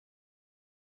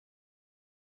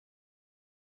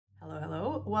Hello,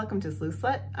 hello. Welcome to Sleuth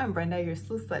Slut. I'm Brenda, your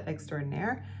Sleuth Slut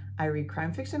extraordinaire. I read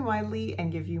crime fiction widely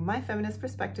and give you my feminist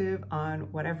perspective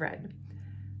on what I've read.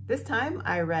 This time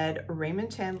I read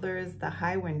Raymond Chandler's The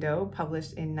High Window,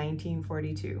 published in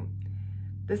 1942.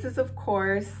 This is, of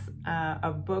course,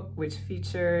 a book which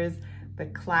features the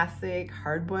classic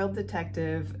hard-boiled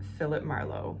detective Philip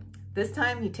Marlowe. This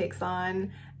time he takes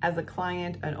on as a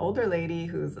client an older lady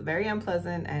who's very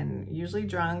unpleasant and usually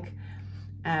drunk,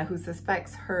 who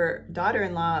suspects her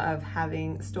daughter-in-law of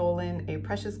having stolen a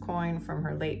precious coin from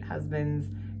her late husband's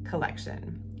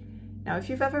collection. Now, if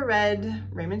you've ever read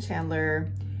Raymond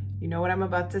Chandler, you know what I'm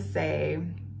about to say.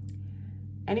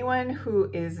 Anyone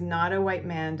who is not a white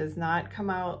man does not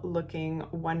come out looking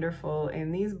wonderful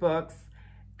in these books.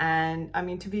 And I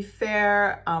mean, to be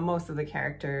fair, most of the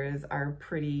characters are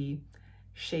pretty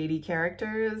shady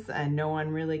characters and no one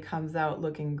really comes out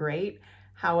looking great.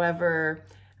 However,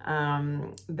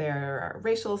 there are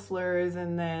racial slurs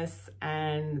in this,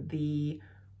 and the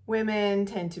women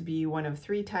tend to be one of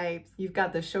three types. You've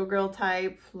got the showgirl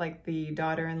type, like the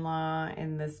daughter-in-law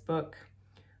in this book,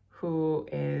 who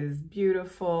is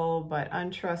beautiful but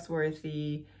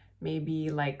untrustworthy, maybe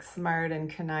like smart and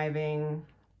conniving.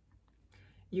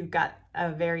 You've got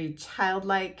a very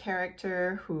childlike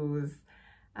character who's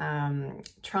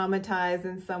traumatized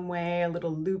in some way, a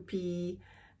little loopy,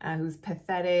 who's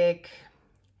pathetic.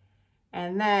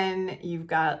 And then you've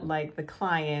got like the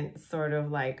client, sort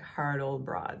of like hard old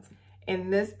broads. In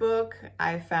this book,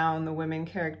 I found the women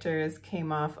characters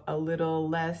came off a little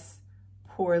less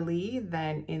poorly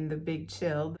than in The Big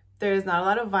Chill. There's not a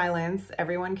lot of violence.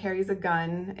 Everyone carries a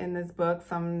gun in this book.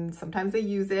 Sometimes they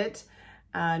use it.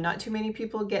 Not too many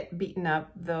people get beaten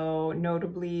up, though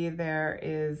notably there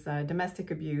is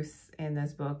domestic abuse in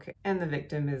this book, and the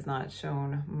victim is not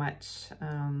shown much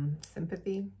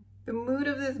sympathy. The mood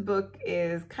of this book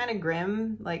is kind of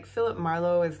grim. Like, Philip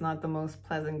Marlowe is not the most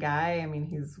pleasant guy. I mean,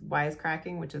 he's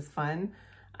wisecracking, which is fun,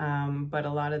 but a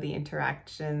lot of the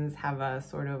interactions have a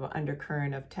sort of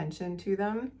undercurrent of tension to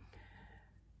them.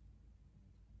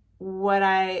 What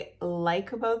I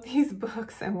like about these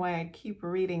books and why I keep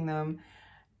reading them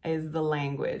is the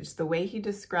language. The way he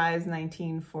describes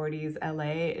 1940s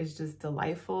LA is just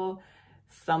delightful.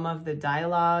 Some of the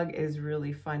dialogue is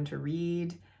really fun to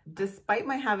read. Despite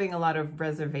my having a lot of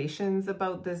reservations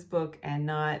about this book and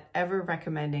not ever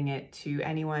recommending it to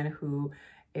anyone who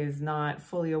is not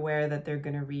fully aware that they're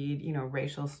going to read, you know,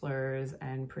 racial slurs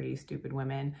and pretty stupid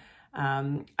women,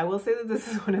 I will say that this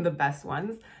is one of the best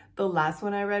ones. The last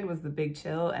one I read was The Big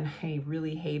Chill, and I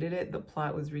really hated it. The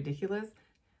plot was ridiculous.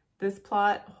 This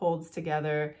plot holds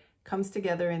together, comes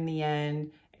together in the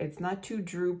end. It's not too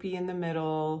droopy in the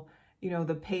middle. You know,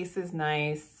 the pace is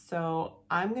nice. So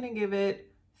I'm going to give it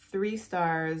 3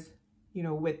 stars, you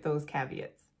know, with those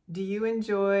caveats. Do you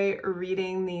enjoy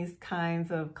reading these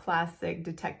kinds of classic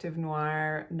detective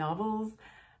noir novels?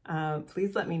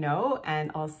 Please let me know, and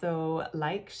also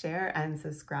like, share, and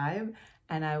subscribe.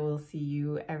 And I will see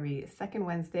you every second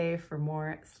Wednesday for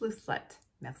more Sleuth Slut.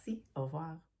 Merci, au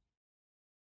revoir.